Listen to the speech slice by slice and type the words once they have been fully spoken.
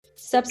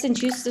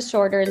Substance use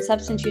disorder and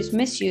substance use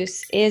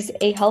misuse is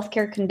a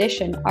healthcare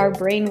condition. Our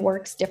brain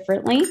works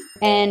differently.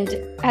 And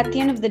at the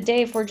end of the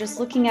day, if we're just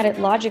looking at it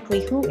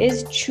logically, who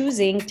is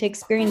choosing to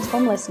experience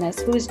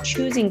homelessness? Who is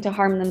choosing to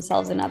harm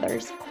themselves and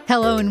others?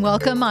 Hello and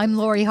welcome. I'm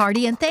Lori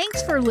Hardy, and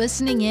thanks for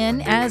listening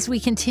in as we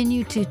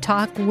continue to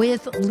talk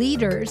with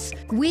leaders.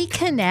 We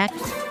Connect,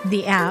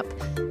 the app.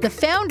 The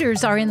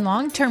founders are in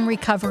long-term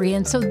recovery,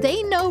 and so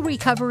they know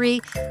recovery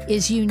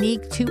is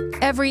unique to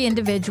every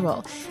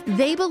individual.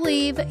 They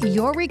believe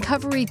your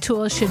recovery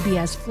tool should be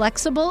as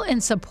flexible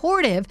and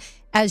supportive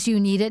as you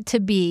need it to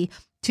be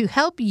to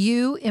help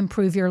you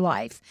improve your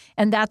life.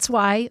 And that's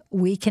why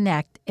We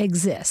Connect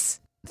exists.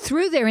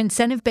 Through their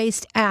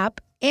incentive-based app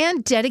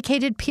and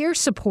dedicated peer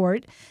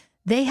support,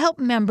 they help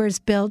members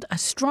build a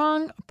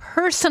strong,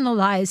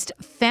 personalized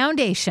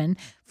foundation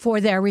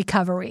for their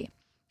recovery.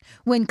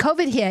 When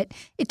COVID hit,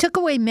 it took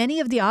away many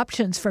of the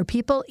options for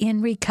people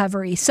in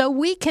recovery. So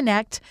We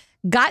Connect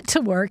got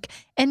to work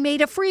and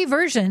made a free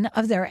version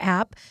of their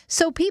app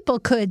so people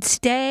could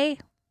stay,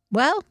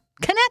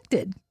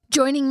 connected.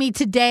 Joining me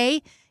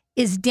today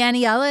is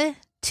Daniela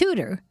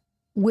Tudor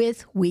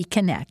with We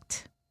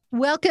Connect.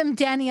 Welcome,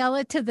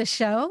 Daniela, to the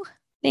show.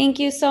 Thank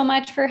you so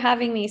much for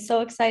having me. So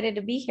excited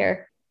to be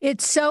here.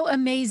 It's so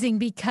amazing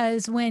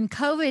because when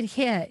COVID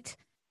hit,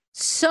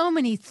 so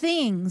many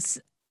things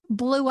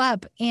blew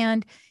up.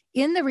 And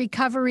in the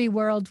recovery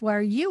world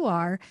where you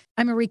are,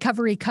 I'm a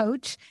recovery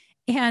coach.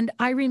 And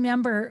I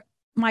remember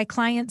my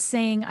clients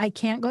saying, I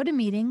can't go to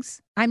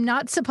meetings. I'm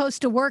not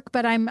supposed to work,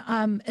 but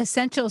I'm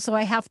essential, so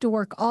I have to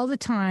work all the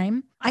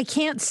time. I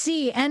can't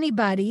see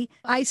anybody.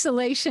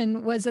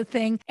 Isolation was a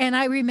thing. And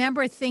I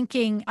remember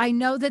thinking, I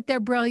know that they're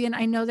brilliant.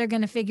 I know they're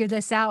going to figure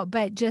this out,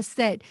 but just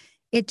that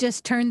it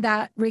just turned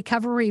that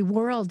recovery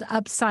world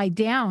upside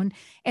down.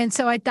 And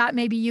so I thought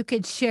maybe you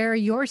could share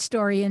your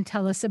story and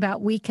tell us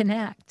about We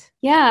Connect.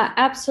 Yeah,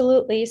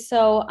 absolutely.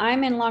 So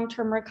I'm in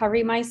long-term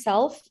recovery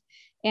myself.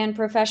 And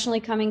professionally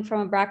coming from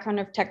a background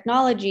of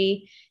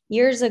technology,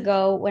 years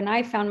ago, when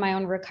I found my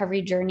own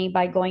recovery journey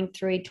by going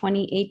through a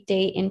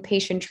 28-day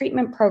inpatient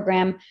treatment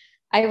program,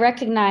 I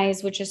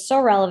recognized, which is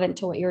so relevant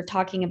to what you're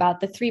talking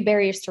about, the 3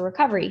 barriers to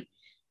recovery,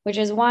 which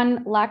is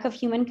 1, lack of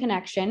human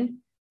connection.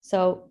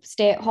 So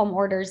stay-at-home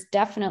orders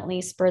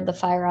definitely spurred the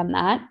fire on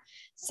that.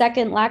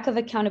 2nd, lack of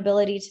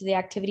accountability to the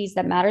activities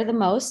that matter the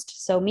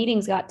most. So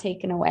meetings got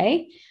taken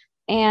away.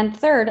 And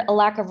 3rd, a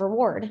lack of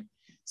reward.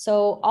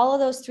 So all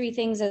of those 3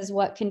 things is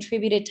what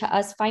contributed to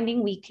us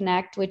finding We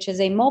Connect, which is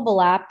a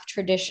mobile app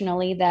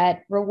traditionally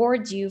that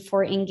rewards you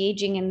for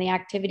engaging in the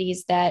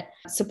activities that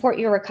support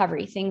your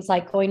recovery, things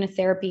like going to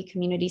therapy,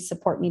 community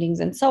support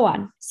meetings, and so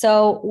on.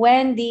 So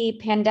when the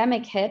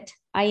pandemic hit,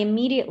 I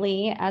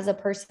immediately, as a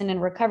person in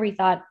recovery,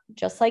 thought,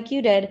 just like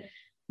you did,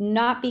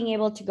 not being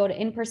able to go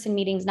to in-person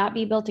meetings, not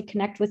be able to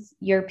connect with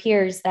your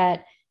peers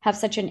that have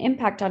such an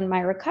impact on my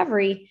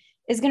recovery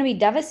is going to be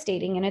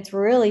devastating, and it's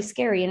really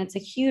scary, and it's a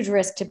huge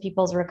risk to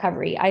people's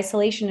recovery.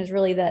 Isolation is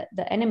really the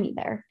enemy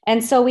there.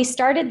 And so we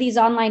started these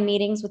online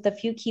meetings with a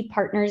few key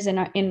partners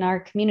in our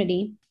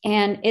community,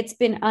 and it's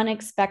been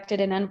unexpected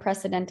and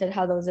unprecedented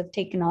how those have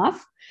taken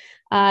off.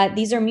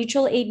 These are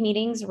mutual aid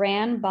meetings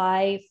ran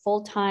by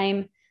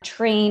full-time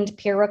trained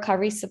peer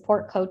recovery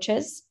support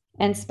coaches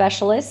and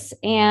specialists.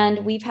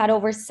 And we've had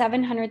over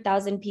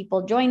 700,000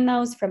 people join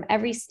those from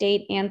every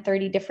state and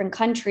 30 different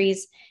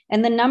countries.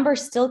 And the number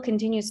still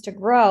continues to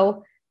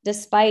grow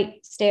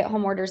despite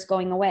stay-at-home orders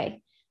going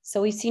away.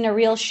 So we've seen a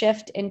real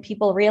shift in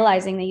people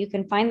realizing that you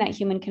can find that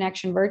human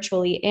connection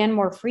virtually and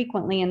more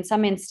frequently in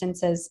some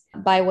instances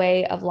by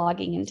way of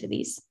logging into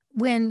these.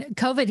 When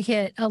COVID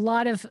hit, a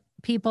lot of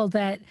people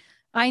that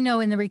I know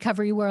in the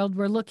recovery world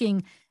were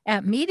looking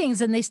at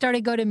meetings, and they started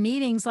to go to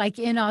meetings like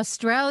in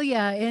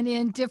Australia and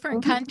in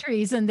different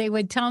countries, and they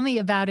would tell me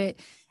about it.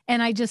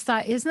 And I just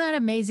thought, isn't that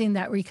amazing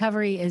that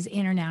recovery is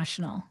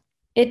international?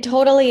 It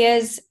totally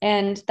is.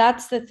 And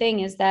that's the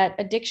thing, is that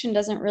addiction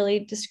doesn't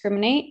really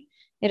discriminate.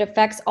 It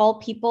affects all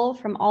people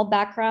from all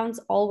backgrounds,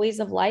 all ways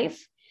of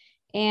life.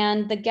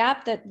 And the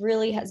gap that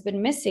really has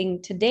been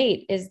missing to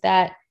date is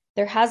that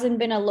there hasn't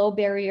been a low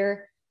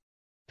barrier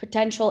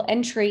potential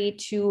entry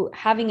to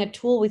having a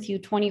tool with you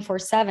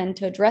 24/7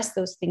 to address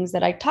those things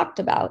that I talked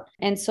about.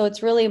 And so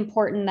it's really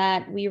important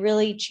that we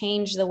really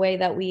change the way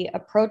that we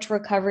approach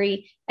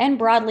recovery and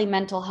broadly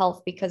mental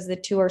health, because the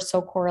two are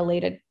so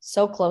correlated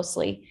so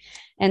closely.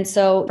 And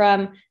so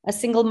from a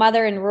single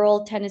mother in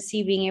rural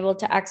Tennessee being able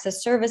to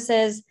access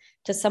services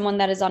to someone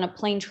that is on a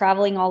plane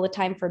traveling all the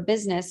time for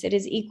business, it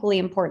is equally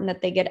important that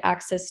they get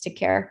access to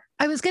care.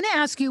 I was going to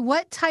ask you,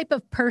 what type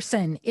of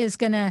person is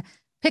going to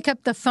pick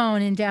up the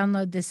phone and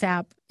download this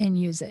app and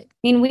use it? I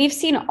mean, we've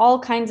seen all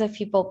kinds of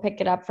people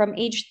pick it up from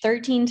age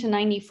 13 to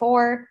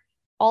 94,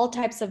 all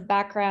types of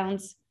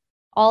backgrounds,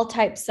 all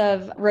types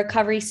of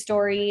recovery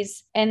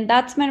stories. And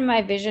that's been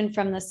my vision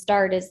from the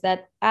start, is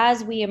that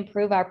as we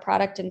improve our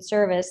product and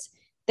service,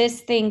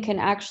 this thing can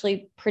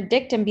actually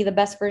predict and be the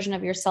best version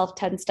of yourself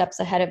 10 steps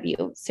ahead of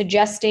you,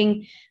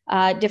 suggesting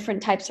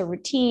different types of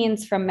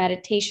routines, from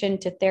meditation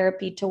to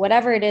therapy to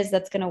whatever it is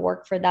that's going to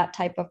work for that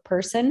type of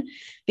person.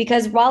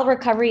 Because while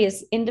recovery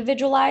is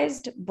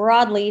individualized,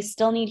 broadly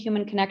still need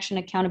human connection,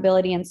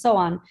 accountability, and so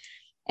on.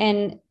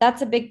 And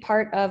that's a big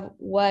part of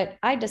what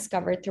I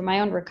discovered through my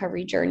own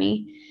recovery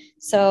journey.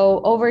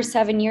 So over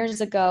 7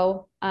 years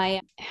ago, I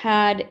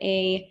had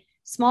a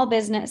small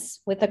business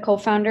with a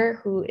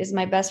co-founder who is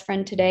my best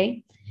friend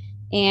today.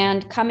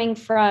 And coming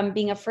from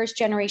being a first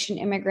generation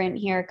immigrant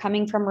here,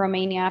 coming from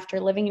Romania after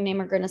living in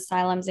immigrant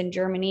asylums in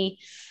Germany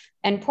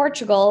and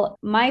Portugal,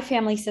 my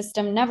family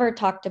system never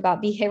talked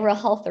about behavioral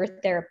health or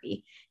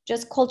therapy,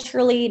 just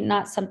culturally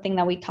not something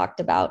that we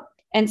talked about.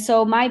 And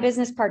so my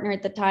business partner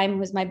at the time,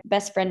 who's my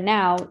best friend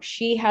now,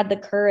 she had the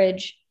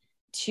courage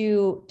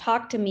to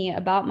talk to me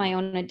about my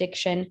own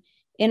addiction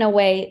in a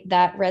way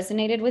that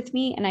resonated with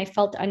me. And I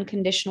felt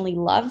unconditionally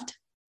loved,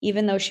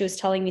 even though she was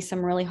telling me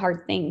some really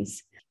hard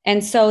things.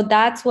 And so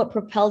that's what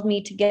propelled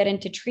me to get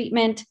into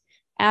treatment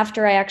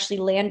after I actually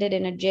landed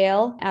in a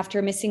jail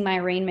after missing my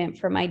arraignment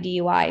for my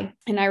DUI.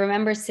 And I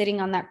remember sitting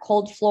on that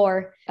cold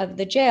floor of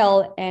the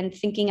jail and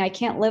thinking, I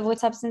can't live with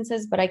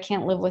substances, but I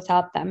can't live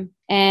without them.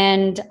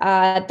 And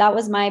that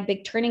was my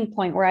big turning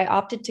point, where I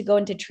opted to go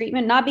into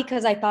treatment, not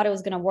because I thought it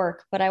was going to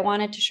work, but I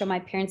wanted to show my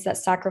parents that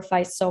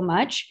sacrificed so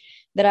much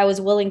that I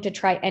was willing to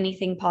try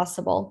anything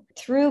possible.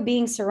 Through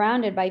being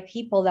surrounded by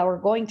people that were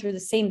going through the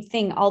same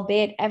thing,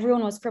 albeit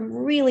everyone was from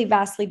really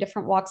vastly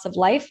different walks of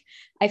life,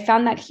 I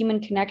found that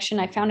human connection.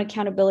 I found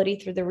accountability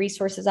through the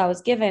resources I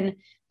was given,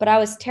 but I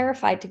was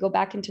terrified to go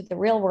back into the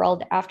real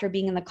world after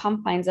being in the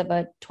confines of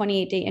a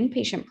 28-day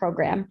inpatient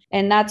program.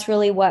 And that's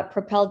really what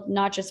propelled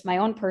not just my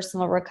own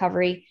personal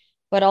recovery,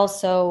 but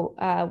also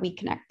We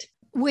Connect.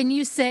 When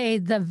you say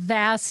the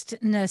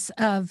vastness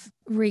of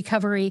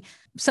recovery,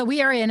 so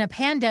we are in a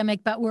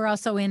pandemic, but we're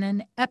also in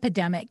an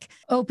epidemic,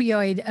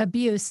 opioid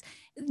abuse.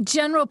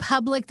 General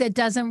public that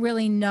doesn't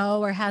really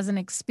know or hasn't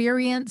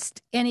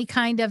experienced any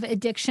kind of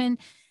addiction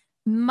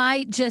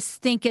might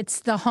just think it's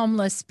the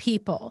homeless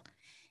people.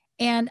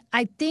 And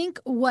I think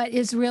what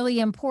is really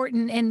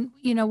important, and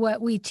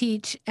what we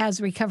teach as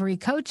recovery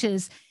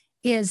coaches,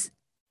 is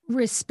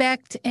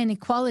respect and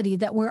equality,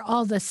 that we're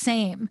all the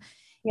same.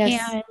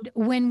 Yes. And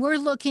when we're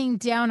looking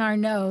down our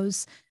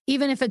nose,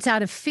 even if it's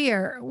out of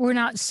fear, we're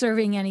not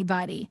serving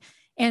anybody.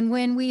 And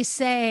when we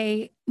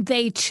say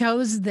they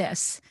chose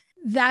this,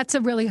 that's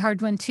a really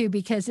hard one too,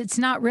 because it's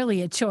not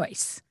really a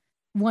choice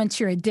once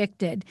you're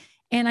addicted.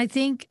 And I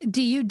think,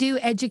 do you do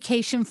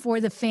education for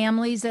the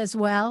families as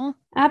well?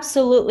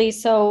 Absolutely.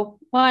 So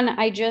one,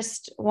 I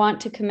just want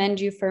to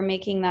commend you for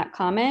making that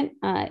comment.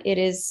 It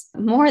is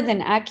more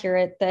than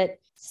accurate that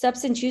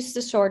substance use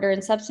disorder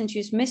and substance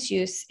use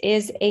misuse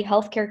is a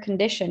healthcare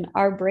condition.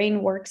 Our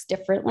brain works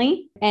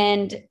differently.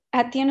 And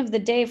at the end of the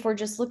day, if we're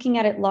just looking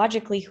at it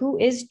logically, who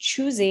is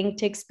choosing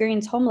to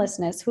experience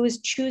homelessness? Who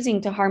is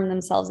choosing to harm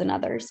themselves and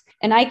others?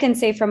 And I can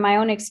say from my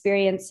own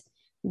experience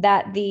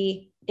that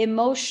the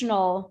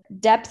emotional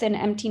depth and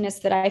emptiness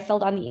that I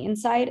felt on the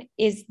inside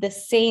is the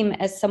same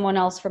as someone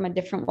else from a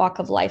different walk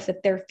of life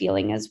that they're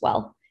feeling as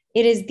well.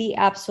 It is the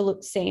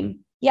absolute same.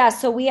 Yeah,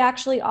 so we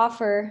actually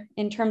offer,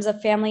 in terms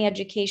of family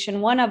education,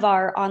 one of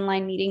our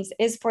online meetings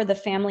is for the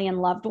family and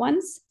loved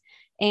ones.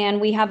 And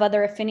we have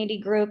other affinity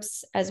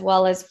groups, as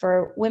well as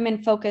for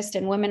women focused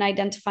and women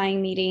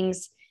identifying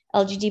meetings,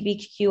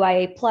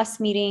 LGBTQIA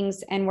plus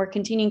meetings, and we're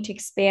continuing to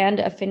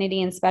expand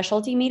affinity and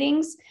specialty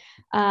meetings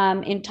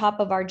in top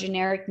of our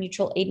generic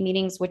mutual aid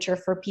meetings, which are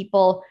for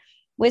people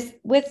with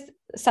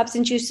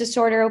substance use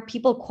disorder,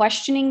 people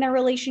questioning their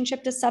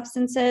relationship to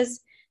substances,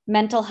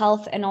 mental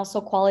health, and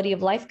also quality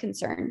of life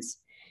concerns.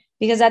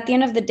 Because at the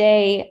end of the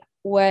day,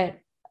 what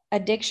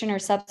addiction or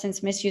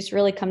substance misuse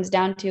really comes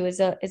down to is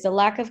a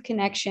lack of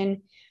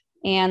connection,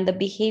 and the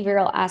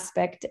behavioral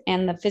aspect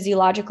and the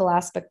physiological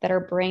aspect that our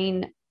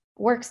brain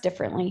works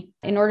differently.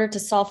 In order to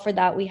solve for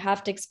that, we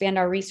have to expand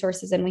our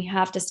resources, and we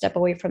have to step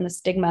away from the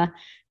stigma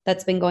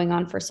that's been going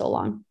on for so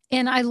long.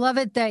 And I love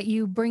it that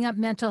you bring up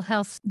mental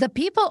health. The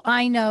people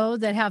I know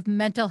that have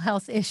mental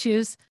health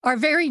issues are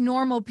very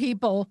normal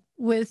people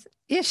with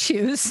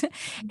issues.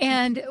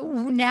 And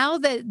now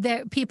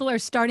that people are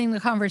starting the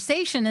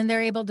conversation and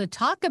they're able to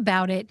talk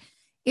about it,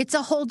 it's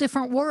a whole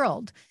different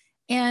world.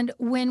 And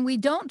when we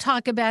don't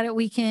talk about it,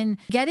 we can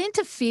get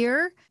into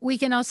fear. We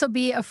can also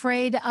be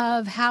afraid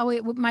of how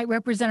it might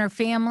represent our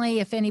family.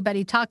 If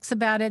anybody talks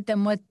about it,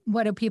 then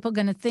what are people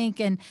going to think?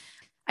 And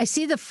I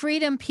see the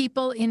freedom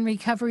people in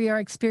recovery are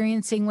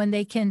experiencing when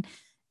they can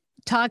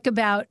talk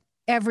about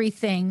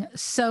everything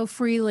so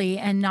freely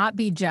and not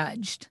be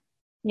judged.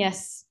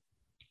 Yes,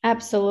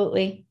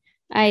 absolutely.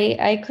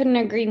 I couldn't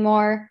agree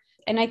more.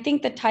 And I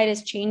think the tide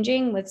is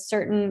changing with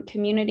certain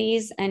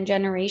communities and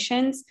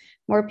generations.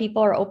 More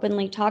people are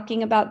openly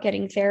talking about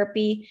getting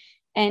therapy.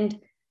 And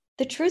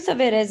the truth of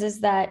it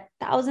is that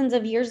thousands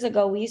of years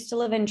ago, we used to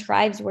live in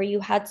tribes where you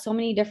had so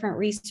many different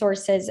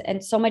resources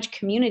and so much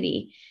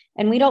community.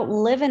 And we don't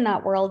live in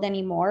that world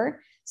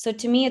anymore. So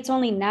to me, it's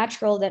only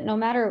natural that no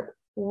matter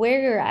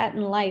where you're at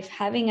in life,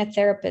 having a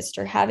therapist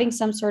or having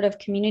some sort of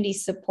community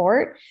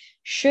support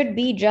should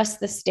be just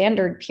the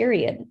standard,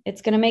 period.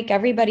 It's going to make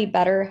everybody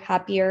better,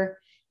 happier.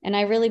 And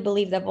I really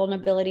believe that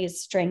vulnerability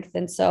is strength.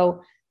 And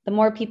so the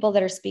more people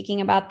that are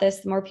speaking about this,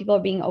 the more people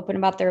are being open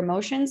about their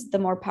emotions, the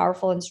more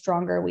powerful and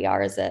stronger we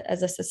are as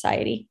a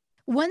society.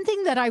 One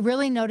thing that I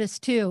really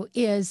noticed too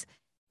is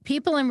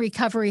people in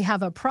recovery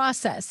have a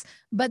process,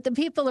 but the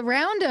people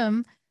around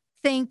them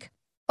think,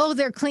 oh,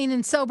 they're clean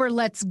and sober,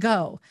 let's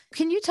go.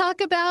 Can you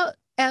talk about,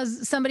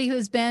 as somebody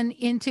who's been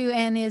into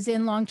and is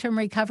in long-term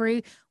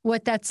recovery,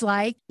 what that's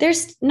like?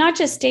 There's not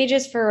just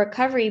stages for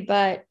recovery,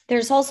 but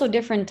there's also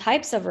different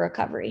types of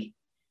recovery.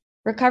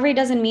 Recovery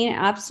doesn't mean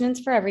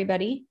abstinence for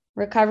everybody.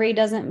 Recovery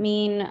doesn't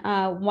mean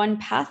one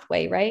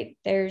pathway, right?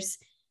 There's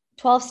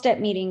 12-step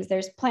meetings,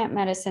 there's plant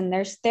medicine,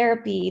 there's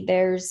therapy,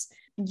 there's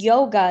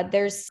yoga,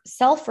 there's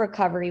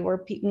self-recovery,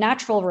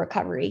 natural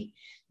recovery.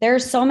 There are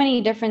so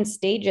many different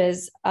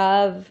stages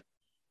of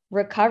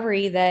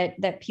recovery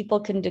that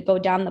people can go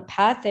down the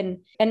path. And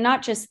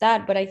not just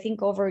that, but I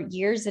think over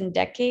years and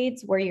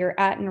decades where you're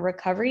at in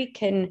recovery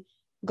can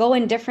go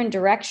in different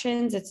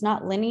directions. It's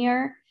not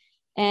linear.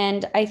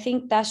 And I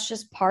think that's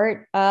just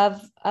part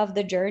of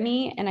the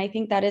journey. And I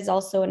think that is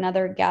also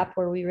another gap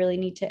where we really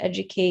need to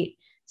educate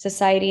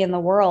society and the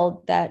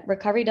world that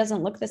recovery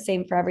doesn't look the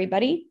same for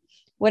everybody.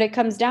 What it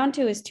comes down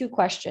to is two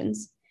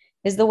questions.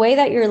 Is the way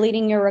that you're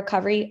leading your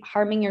recovery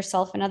harming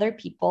yourself and other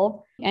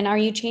people? And are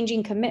you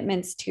changing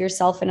commitments to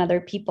yourself and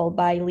other people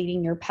by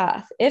leading your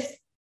path? If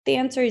the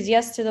answer is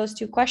yes to those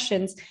two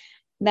questions,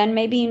 then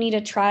maybe you need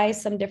to try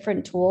some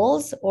different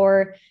tools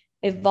or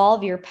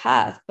evolve your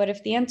path. But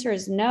if the answer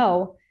is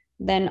no,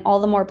 then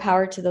all the more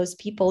power to those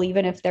people,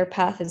 even if their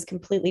path is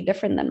completely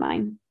different than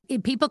mine.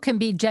 People can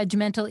be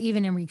judgmental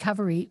even in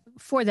recovery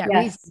for that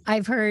Yes. reason.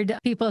 I've heard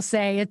people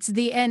say it's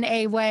the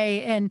NA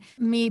way. And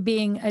me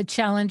being a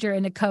challenger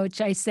and a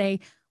coach, I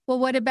say, well,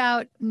 what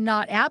about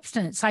not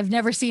abstinence? I've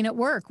never seen it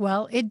work.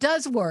 Well, it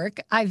does work.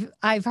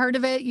 I've heard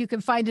of it. You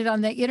can find it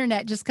on the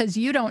internet. Just because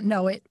you don't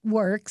know it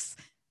works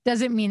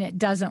doesn't mean it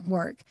doesn't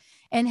work.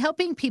 And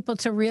helping people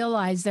to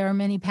realize there are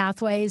many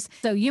pathways.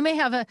 So you may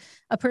have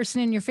a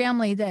person in your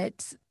family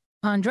that's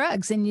on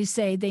drugs and you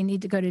say they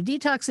need to go to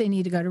detox, they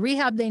need to go to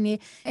rehab,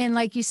 and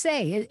like you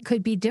say, it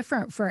could be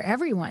different for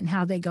everyone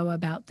how they go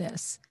about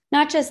this.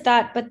 Not just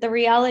that, but the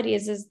reality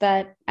is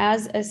that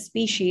as a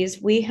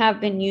species, we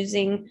have been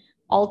using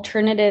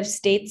alternative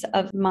states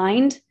of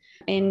mind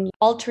in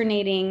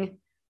alternating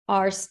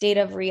our state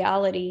of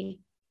reality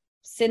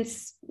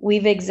since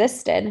we've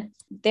existed.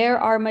 There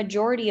are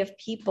majority of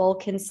people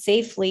can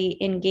safely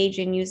engage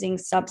in using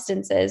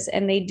substances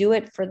and they do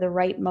it for the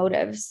right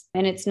motives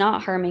and it's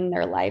not harming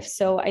their life.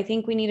 So I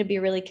think we need to be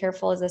really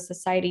careful as a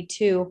society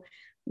too,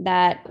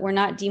 that we're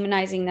not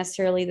demonizing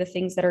necessarily the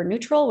things that are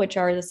neutral, which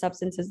are the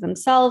substances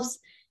themselves.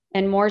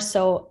 And more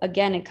so,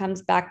 again, it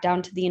comes back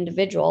down to the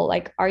individual.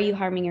 Like, are you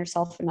harming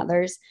yourself and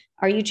others?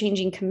 Are you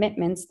changing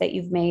commitments that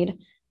you've made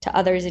to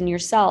others and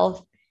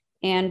yourself?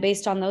 And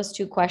based on those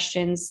two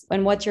questions,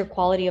 and what's your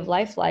quality of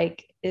life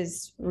like,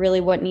 is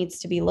really what needs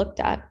to be looked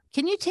at.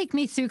 Can you take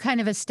me through kind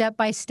of a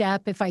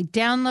step-by-step? If I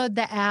download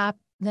the app,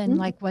 then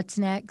like what's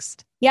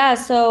next? Yeah,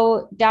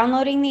 so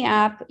downloading the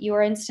app, you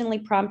are instantly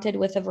prompted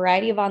with a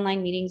variety of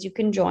online meetings you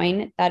can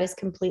join. That is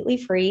completely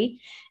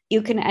free.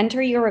 You can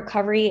enter your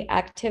recovery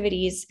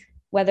activities,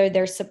 whether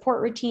they're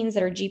support routines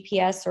that are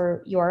GPS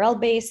or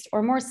URL based,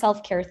 or more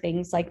self-care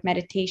things like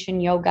meditation,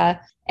 yoga.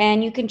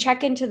 And you can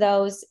check into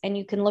those and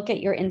you can look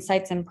at your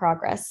insights and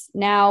progress.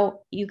 Now,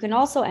 you can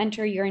also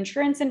enter your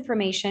insurance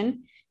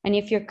information. And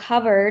if you're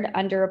covered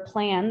under a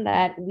plan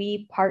that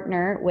we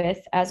partner with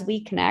as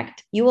We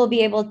Connect, you will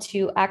be able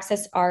to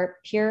access our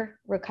peer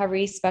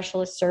recovery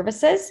specialist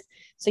services.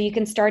 So you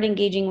can start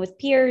engaging with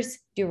peers,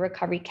 do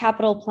recovery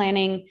capital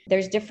planning.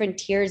 There's different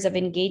tiers of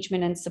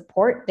engagement and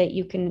support that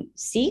you can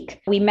seek.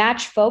 We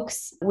match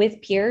folks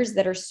with peers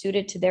that are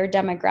suited to their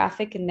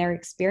demographic and their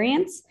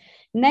experience.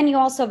 And then you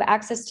also have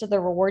access to the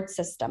reward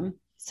system.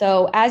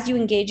 So as you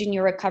engage in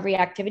your recovery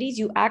activities,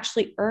 you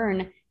actually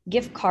earn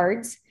gift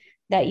cards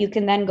that you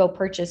can then go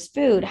purchase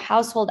food,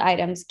 household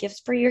items,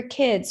 gifts for your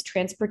kids,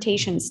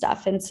 transportation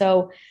stuff. And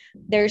so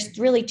there's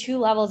really two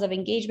levels of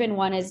engagement.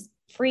 One is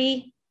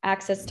free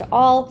access to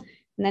all.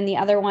 And then the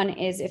other one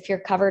is if you're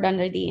covered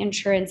under the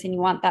insurance and you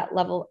want that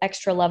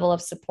extra level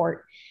of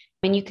support.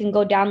 And you can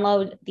go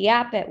download the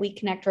app at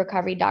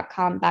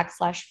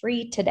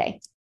weconnectrecovery.com/free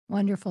today.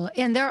 Wonderful.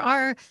 And there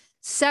are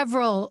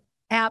several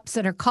apps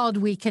that are called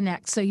We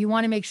Connect. So you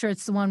want to make sure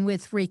it's the one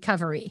with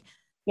recovery.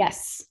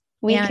 Yes.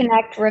 We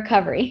Connect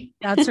Recovery.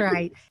 That's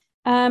right.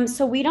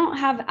 So we don't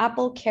have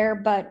Apple Care,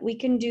 but we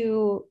can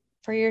do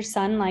for your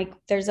son, like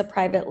there's a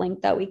private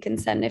link that we can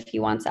send if he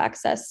wants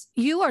access.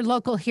 You are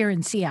local here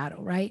in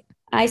Seattle, right?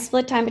 I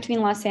split time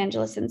between Los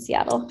Angeles and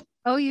Seattle.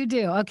 Oh, you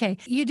do? Okay.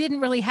 You didn't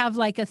really have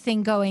like a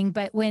thing going,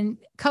 but when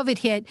COVID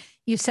hit,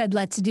 you said,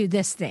 let's do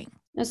this thing.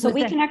 So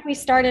We Connect, we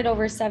started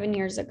over 7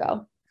 years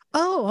ago.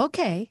 Oh,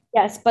 okay.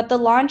 Yes, but the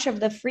launch of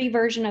the free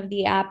version of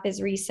the app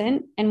is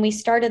recent, and we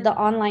started the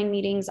online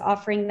meetings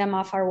offering them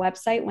off our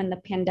website when the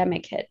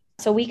pandemic hit.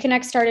 So We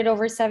Connect started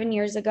over 7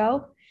 years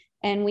ago,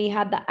 and we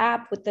had the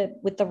app with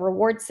the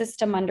reward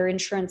system under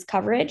insurance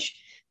coverage.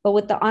 But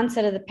with the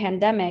onset of the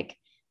pandemic,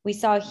 we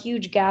saw a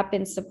huge gap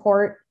in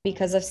support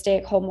because of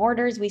stay-at-home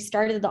orders. We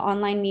started the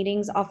online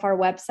meetings off our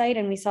website,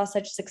 and we saw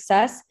such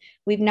success.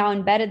 We've now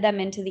embedded them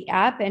into the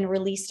app and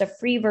released a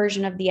free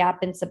version of the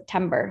app in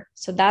September.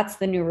 So that's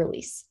the new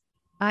release.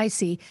 I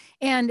see.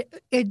 And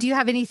do you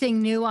have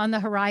anything new on the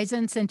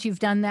horizon since you've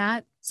done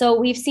that? So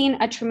we've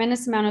seen a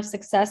tremendous amount of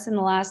success in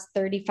the last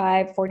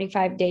 35,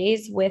 45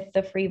 days with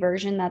the free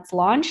version that's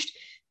launched.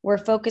 We're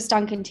focused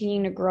on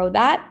continuing to grow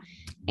that.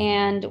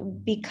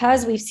 And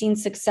because we've seen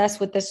success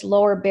with this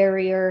lower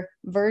barrier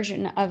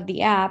version of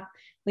the app,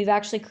 we've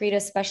actually created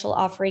a special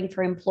offering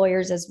for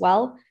employers as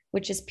well,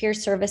 which is peer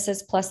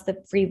services plus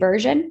the free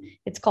version.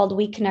 It's called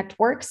We Connect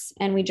Works,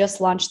 and we just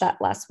launched that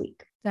last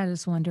week. That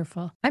is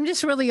wonderful. I'm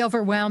just really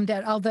overwhelmed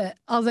at all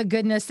the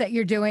goodness that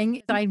you're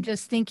doing. I'm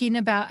just thinking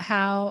about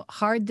how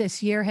hard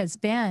this year has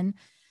been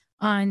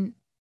on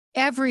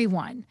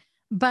everyone,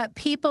 but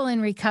people in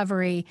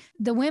recovery.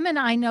 The women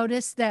I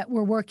noticed that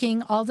were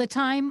working all the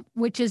time,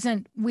 which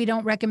isn't, we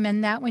don't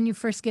recommend that when you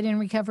first get in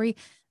recovery.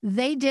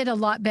 They did a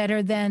lot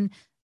better than,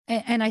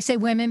 and I say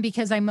women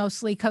because I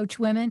mostly coach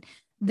women,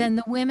 than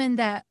the women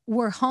that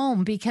were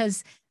home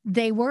because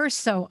they were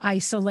so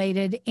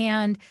isolated.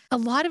 And a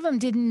lot of them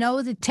didn't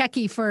know the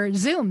techie for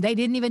Zoom. They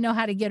didn't even know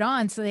how to get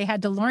on. So they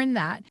had to learn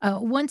that.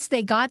 Once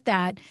they got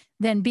that,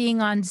 then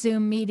being on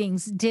Zoom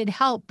meetings did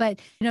help. But,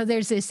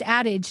 there's this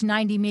adage,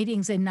 90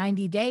 meetings in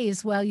 90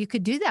 days. Well, you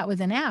could do that with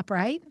an app,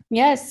 right?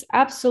 Yes,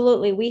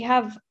 absolutely. We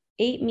have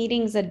 8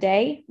 meetings a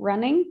day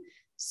running.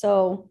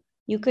 So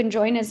you can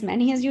join as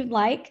many as you'd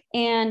like.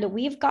 And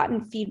we've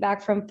gotten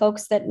feedback from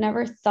folks that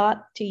never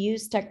thought to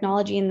use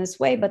technology in this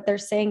way, but they're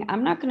saying,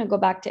 I'm not going to go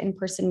back to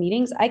in-person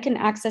meetings. I can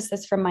access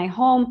this from my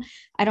home.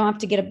 I don't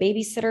have to get a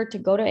babysitter to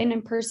go to an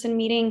in-person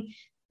meeting.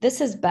 This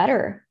is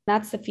better.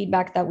 That's the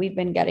feedback that we've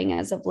been getting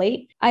as of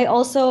late. I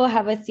also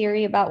have a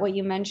theory about what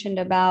you mentioned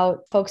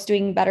about folks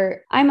doing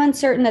better. I'm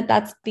uncertain that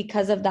that's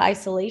because of the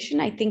isolation.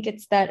 I think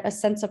it's that a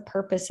sense of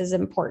purpose is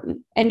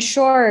important. And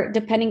sure,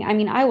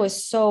 I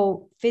was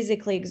so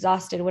physically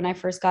exhausted when I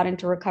first got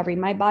into recovery.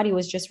 My body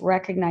was just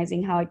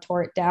recognizing how I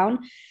tore it down.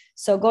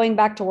 So going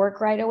back to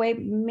work right away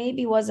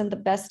maybe wasn't the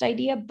best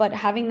idea, but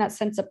having that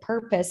sense of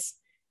purpose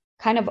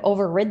kind of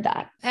overrid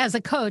that. As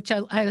a coach,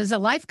 I was a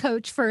life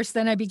coach first,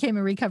 then I became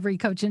a recovery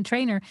coach and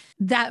trainer.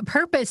 That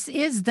purpose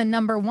is the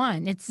number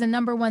one. It's the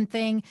number one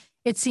thing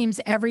it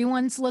seems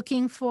everyone's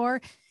looking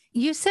for.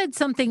 You said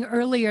something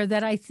earlier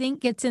that I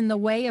think gets in the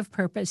way of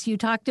purpose. You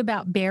talked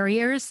about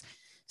barriers.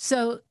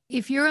 So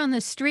if you're on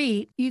the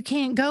street, you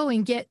can't go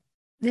and get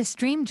this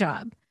dream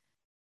job.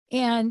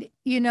 And,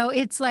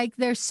 it's like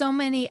there's so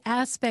many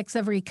aspects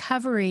of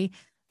recovery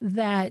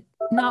that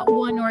not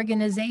one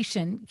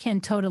organization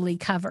can totally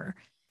cover.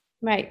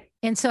 Right.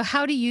 And so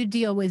how do you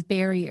deal with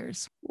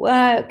barriers?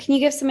 Can you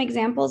give some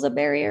examples of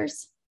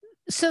barriers?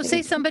 So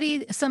say some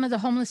of the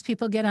homeless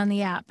people get on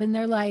the app and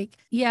they're like,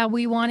 yeah,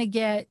 we want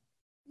to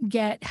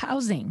get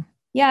housing.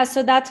 Yeah,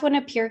 so that's when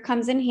a peer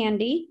comes in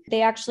handy.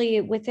 They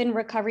actually, within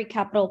recovery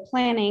capital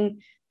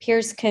planning,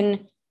 peers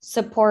can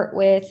support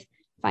with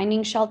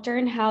finding shelter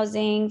and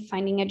housing,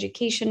 finding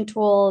education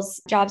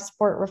tools, job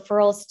support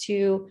referrals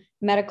to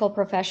medical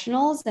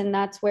professionals. And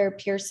that's where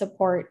peer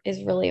support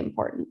is really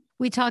important.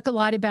 We talk a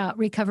lot about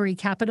recovery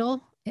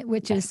capital,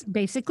 which is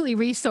basically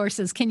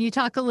resources. Can you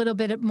talk a little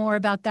bit more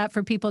about that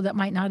for people that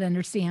might not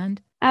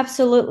understand?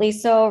 Absolutely.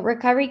 So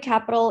recovery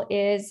capital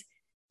is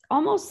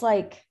almost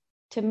like,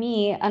 to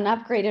me, an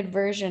upgraded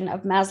version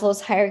of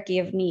Maslow's hierarchy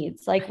of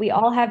needs. Like we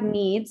all have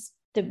needs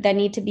that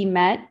need to be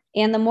met.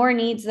 And the more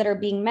needs that are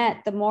being met,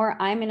 the more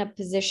I'm in a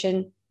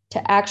position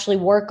to actually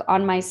work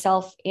on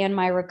myself and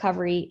my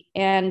recovery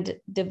and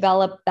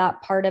develop that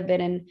part of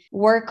it and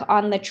work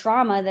on the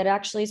trauma that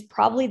actually is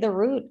probably the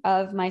root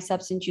of my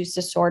substance use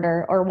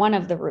disorder or one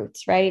of the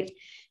roots, right?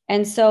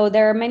 And so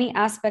there are many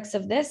aspects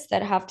of this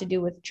that have to do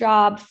with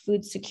job,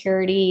 food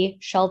security,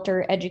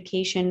 shelter,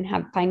 education,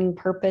 finding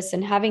purpose,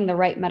 and having the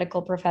right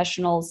medical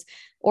professionals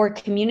or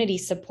community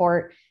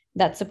support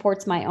that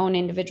supports my own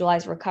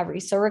individualized recovery.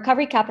 So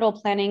recovery capital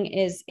planning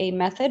is a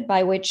method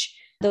by which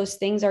those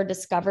things are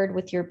discovered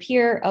with your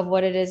peer of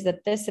what it is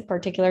that this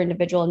particular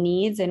individual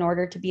needs in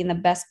order to be in the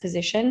best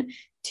position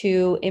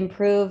to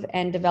improve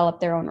and develop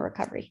their own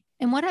recovery.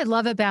 And what I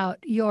love about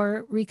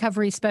your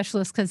recovery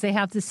specialists, because they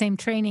have the same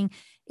training,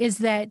 is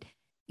that,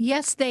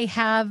 yes, they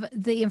have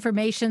the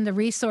information, the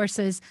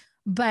resources,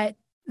 but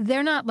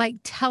they're not like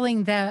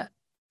telling the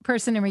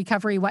person in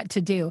recovery what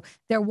to do.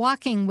 They're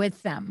walking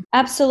with them.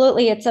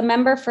 Absolutely. It's a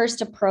member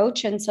first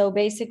approach. And so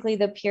basically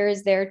the peer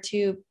is there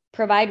to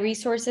provide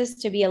resources,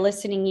 to be a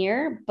listening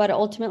ear, but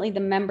ultimately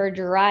the member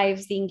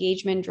drives the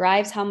engagement,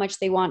 drives how much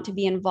they want to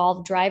be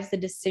involved, drives the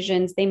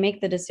decisions. They make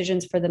the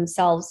decisions for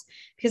themselves.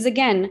 Because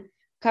again,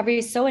 recovery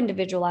is so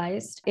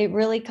individualized. It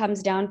really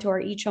comes down to our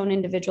each own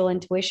individual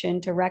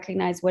intuition to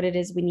recognize what it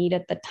is we need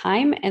at the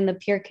time, and the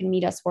peer can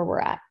meet us where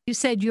we're at. You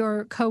said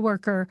your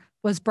coworker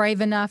was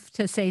brave enough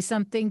to say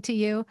something to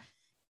you.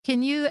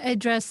 Can you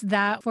address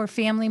that for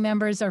family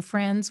members or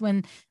friends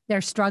when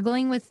they're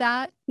struggling with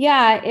that?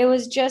 Yeah, it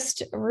was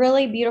just a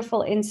really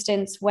beautiful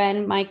instance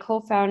when my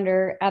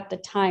co-founder at the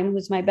time,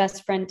 who's my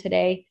best friend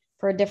today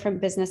for a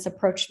different business,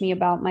 approached me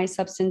about my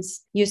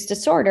substance use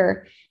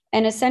disorder.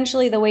 And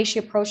essentially, the way she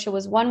approached it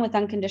was one with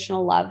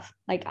unconditional love.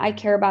 Like, I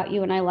care about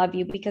you and I love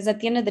you, because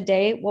at the end of the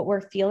day, what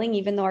we're feeling,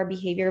 even though our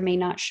behavior may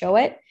not show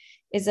it,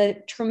 is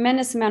a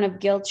tremendous amount of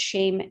guilt,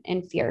 shame,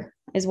 and fear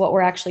is what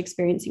we're actually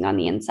experiencing on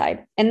the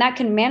inside. And that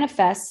can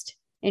manifest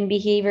in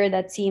behavior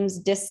that seems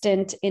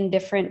distant,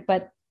 indifferent,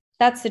 but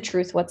that's the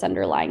truth, what's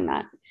underlying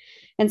that.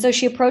 And so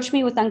she approached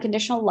me with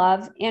unconditional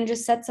love and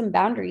just set some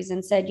boundaries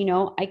and said,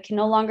 I can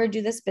no longer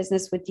do this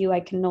business with you. I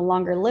can no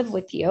longer live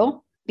with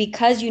you,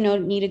 because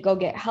need to go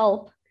get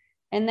help.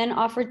 And then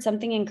offered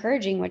something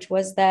encouraging, which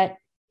was that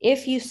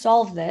if you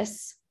solve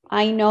this,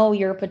 I know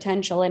your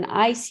potential and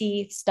I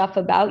see stuff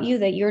about you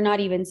that you're not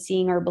even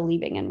seeing or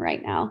believing in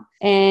right now.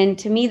 And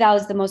to me, that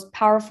was the most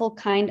powerful,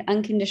 kind,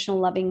 unconditional,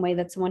 loving way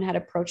that someone had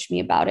approached me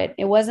about it.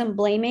 It wasn't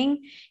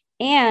blaming.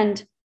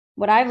 And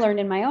what I've learned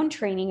in my own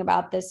training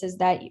about this is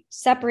that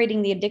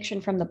separating the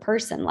addiction from the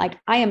person, like,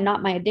 I am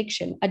not my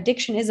addiction.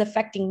 Addiction is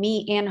affecting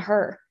me and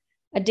her.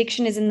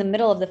 Addiction is in the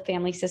middle of the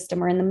family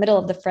system, or in the middle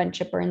of the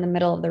friendship, or in the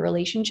middle of the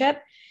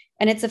relationship.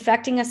 And it's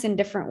affecting us in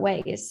different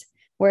ways.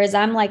 Whereas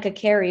I'm like a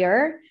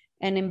carrier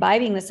and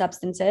imbibing the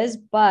substances,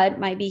 but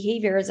my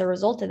behavior as a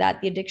result of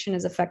that, the addiction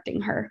is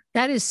affecting her.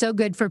 That is so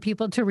good for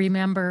people to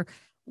remember.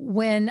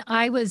 When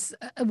I was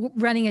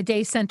running a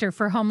day center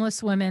for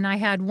homeless women, I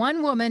had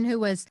one woman who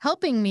was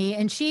helping me,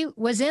 and she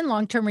was in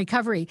long-term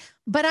recovery,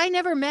 but I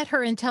never met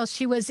her until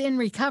she was in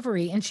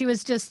recovery. And she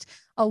was just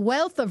a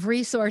wealth of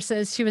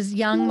resources. She was a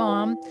young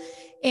mom.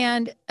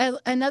 And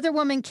another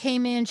woman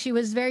came in. She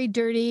was very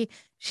dirty.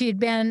 She had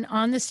been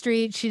on the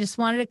street. She just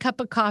wanted a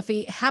cup of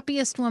coffee.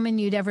 Happiest woman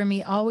you'd ever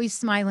meet, always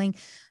smiling,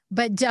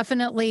 but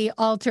definitely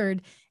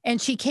altered. And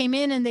she came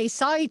in and they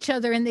saw each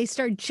other and they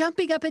started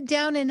jumping up and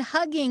down and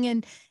hugging.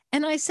 And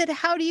I said,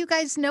 how do you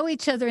guys know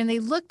each other? And they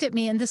looked at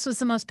me, and this was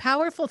the most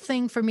powerful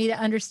thing for me to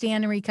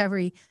understand in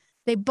recovery.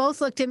 They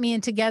both looked at me,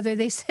 and together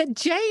they said,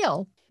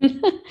 jail.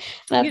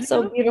 That's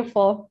so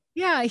beautiful.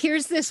 Yeah,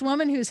 here's this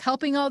woman who's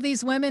helping all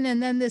these women,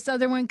 and then this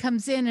other one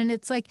comes in. And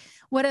it's like,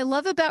 what I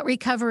love about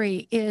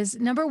recovery is,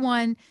 number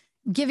one,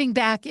 giving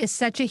back is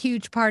such a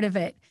huge part of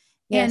it.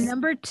 Yes. And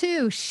number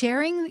two,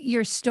 sharing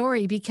your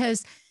story,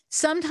 because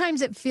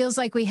sometimes it feels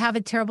like we have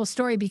a terrible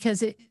story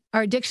because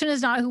our addiction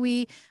is not who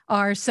we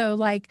are. So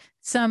like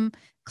some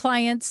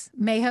clients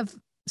may have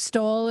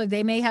stole, or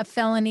they may have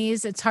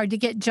felonies. It's hard to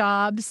get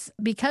jobs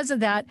because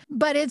of that,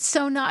 but it's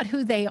so not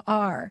who they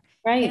are.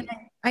 Right. And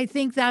I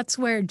think that's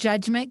where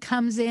judgment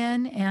comes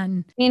in.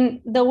 And I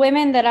mean, the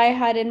women that I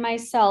had in my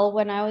cell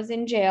when I was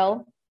in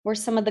jail were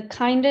some of the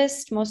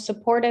kindest, most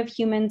supportive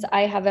humans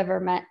I have ever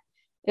met.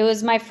 It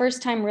was my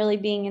first time really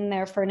being in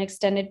there for an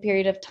extended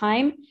period of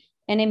time.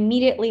 And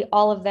immediately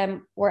all of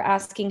them were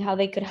asking how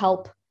they could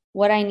help,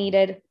 what I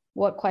needed,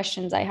 what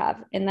questions I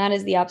have. And that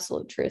is the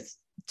absolute truth.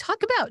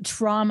 Talk about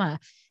trauma.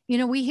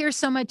 We hear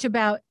so much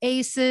about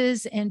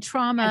ACEs and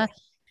trauma.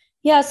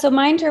 Yeah. So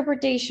my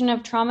interpretation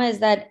of trauma is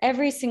that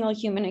every single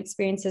human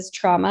experiences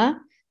trauma.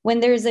 When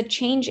there's a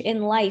change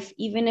in life,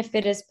 even if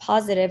it is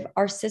positive,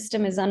 our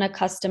system is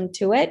unaccustomed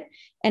to it,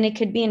 and it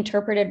could be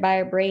interpreted by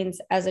our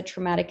brains as a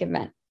traumatic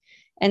event.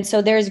 And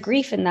so there's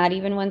grief in that,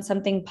 even when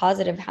something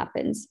positive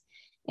happens.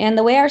 And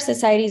the way our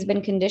society has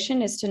been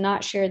conditioned is to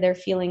not share their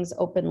feelings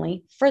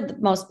openly for the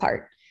most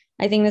part.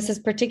 I think this is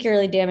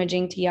particularly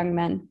damaging to young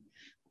men,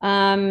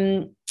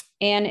 and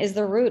is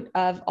the root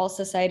of all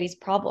society's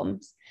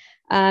problems.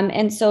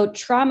 And so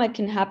trauma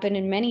can happen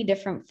in many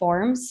different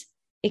forms.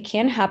 It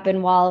can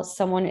happen while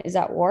someone is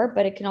at war,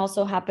 but it can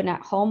also happen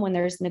at home when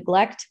there's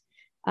neglect,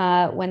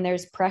 when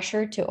there's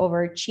pressure to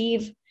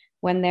overachieve,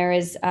 when there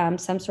is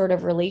some sort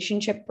of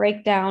relationship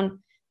breakdown,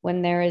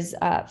 when there is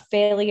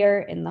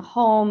failure in the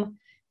home.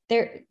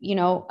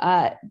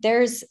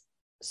 There's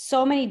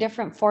so many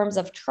different forms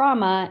of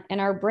trauma,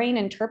 and our brain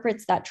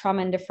interprets that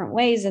trauma in different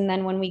ways. And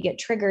then when we get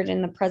triggered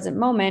in the present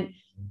moment,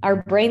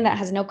 our brain that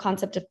has no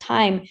concept of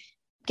time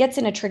gets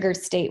in a triggered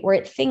state where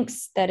it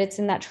thinks that it's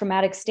in that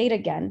traumatic state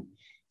again.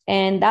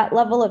 And that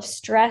level of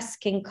stress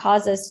can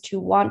cause us to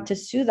want to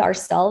soothe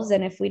ourselves.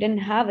 And if we didn't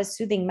have a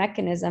soothing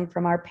mechanism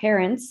from our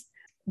parents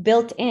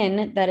built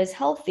in that is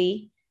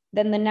healthy,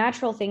 then the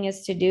natural thing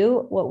is to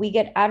do what we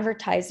get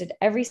advertised at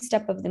every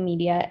step of the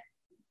media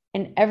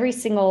and every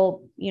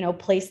single,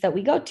 place that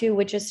we go to,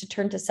 which is to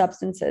turn to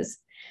substances.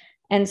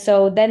 And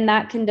so then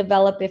that can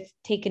develop, if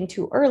taken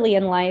too early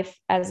in life,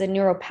 as a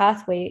neural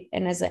pathway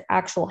and as an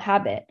actual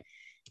habit.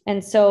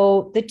 And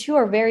so the two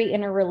are very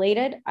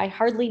interrelated. I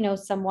hardly know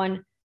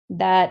someone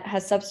that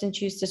has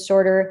substance use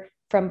disorder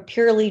from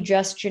purely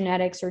just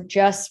genetics or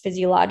just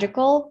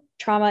physiological.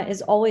 Trauma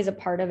is always a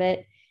part of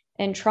it.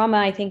 And trauma,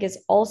 I think, is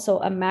also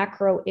a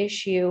macro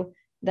issue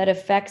that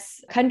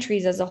affects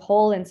countries as a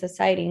whole and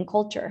society and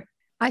culture.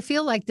 I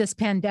feel like this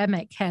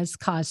pandemic has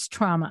caused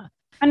trauma.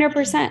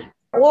 100%.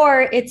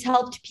 Or it's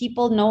helped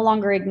people no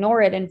longer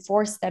ignore it and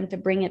force them to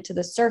bring it to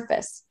the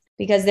surface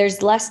because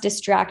there's less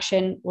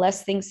distraction,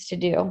 less things to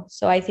do.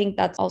 So I think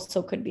that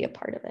also could be a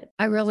part of it.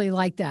 I really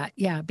like that.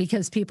 Yeah,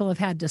 because people have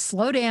had to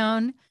slow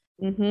down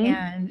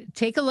and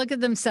take a look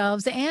at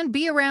themselves and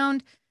be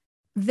around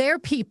their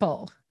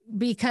people,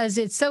 because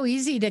it's so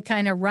easy to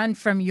kind of run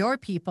from your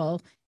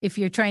people if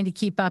you're trying to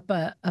keep up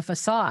a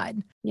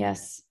facade.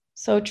 Yes,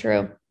 so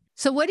true.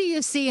 So what do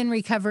you see in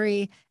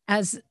recovery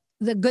as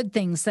the good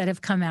things that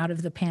have come out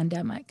of the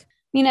pandemic?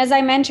 I mean, as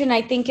I mentioned,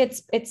 I think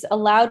it's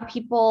allowed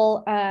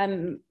people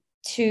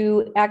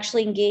to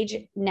actually engage,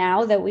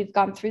 now that we've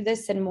gone through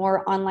this and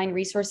more online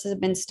resources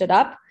have been stood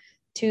up,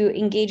 to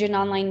engage in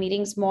online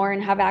meetings more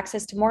and have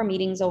access to more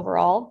meetings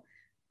overall.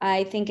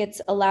 I think it's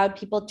allowed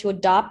people to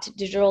adopt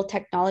digital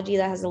technology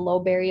that has a low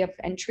barrier of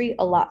entry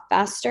a lot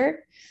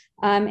faster.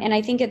 And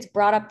I think it's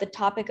brought up the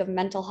topic of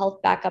mental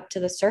health back up to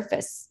the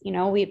surface. You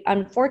know, we've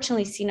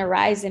unfortunately seen a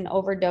rise in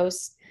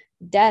overdose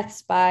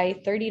deaths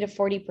by 30 to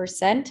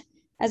 40%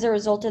 as a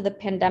result of the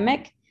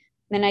pandemic.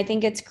 And I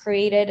think it's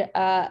created,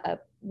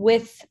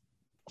 with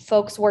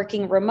folks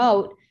working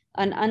remote,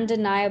 an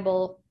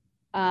undeniable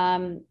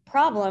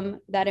problem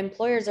that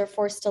employers are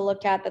forced to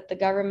look at, that the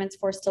government's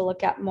forced to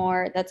look at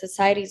more, that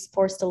society's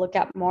forced to look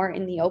at more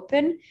in the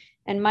open.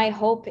 And my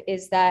hope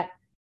is that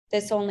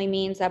this only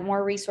means that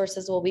more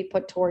resources will be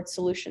put towards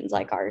solutions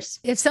like ours.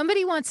 If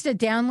somebody wants to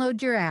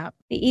download your app,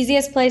 the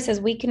easiest place is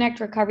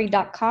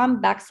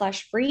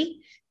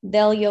weconnectrecovery.com/free.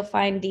 There you'll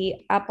find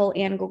the Apple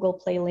and Google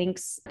Play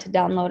links to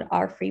download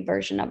our free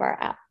version of our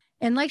app.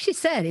 And like she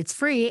said, it's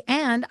free,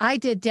 and I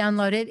did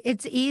download it.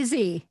 It's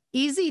easy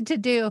to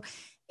do.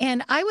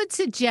 And I would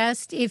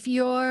suggest, if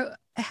you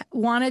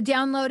want to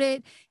download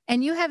it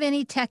and you have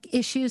any tech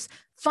issues,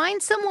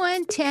 find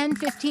someone 10,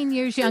 15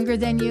 years younger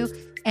than you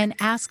and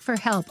ask for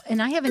help. And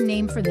I have a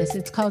name for this.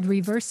 It's called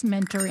reverse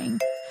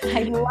mentoring.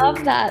 I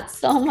love that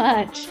so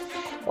much.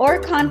 Or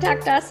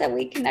contact us at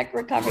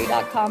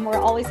weconnectrecovery.com. We're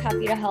always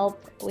happy to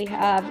help. We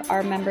have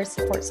our member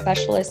support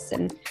specialists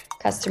and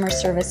customer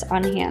service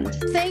on hand.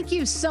 Thank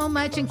you so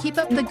much, and keep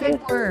up the good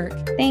work.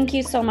 Thank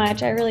you so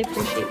much. I really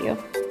appreciate you.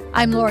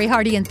 I'm Lori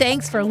Hardy, and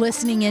thanks for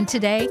listening in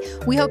today.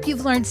 We hope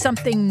you've learned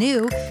something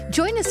new.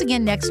 Join us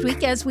again next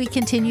week as we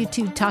continue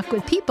to talk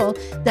with people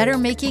that are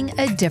making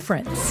a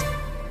difference.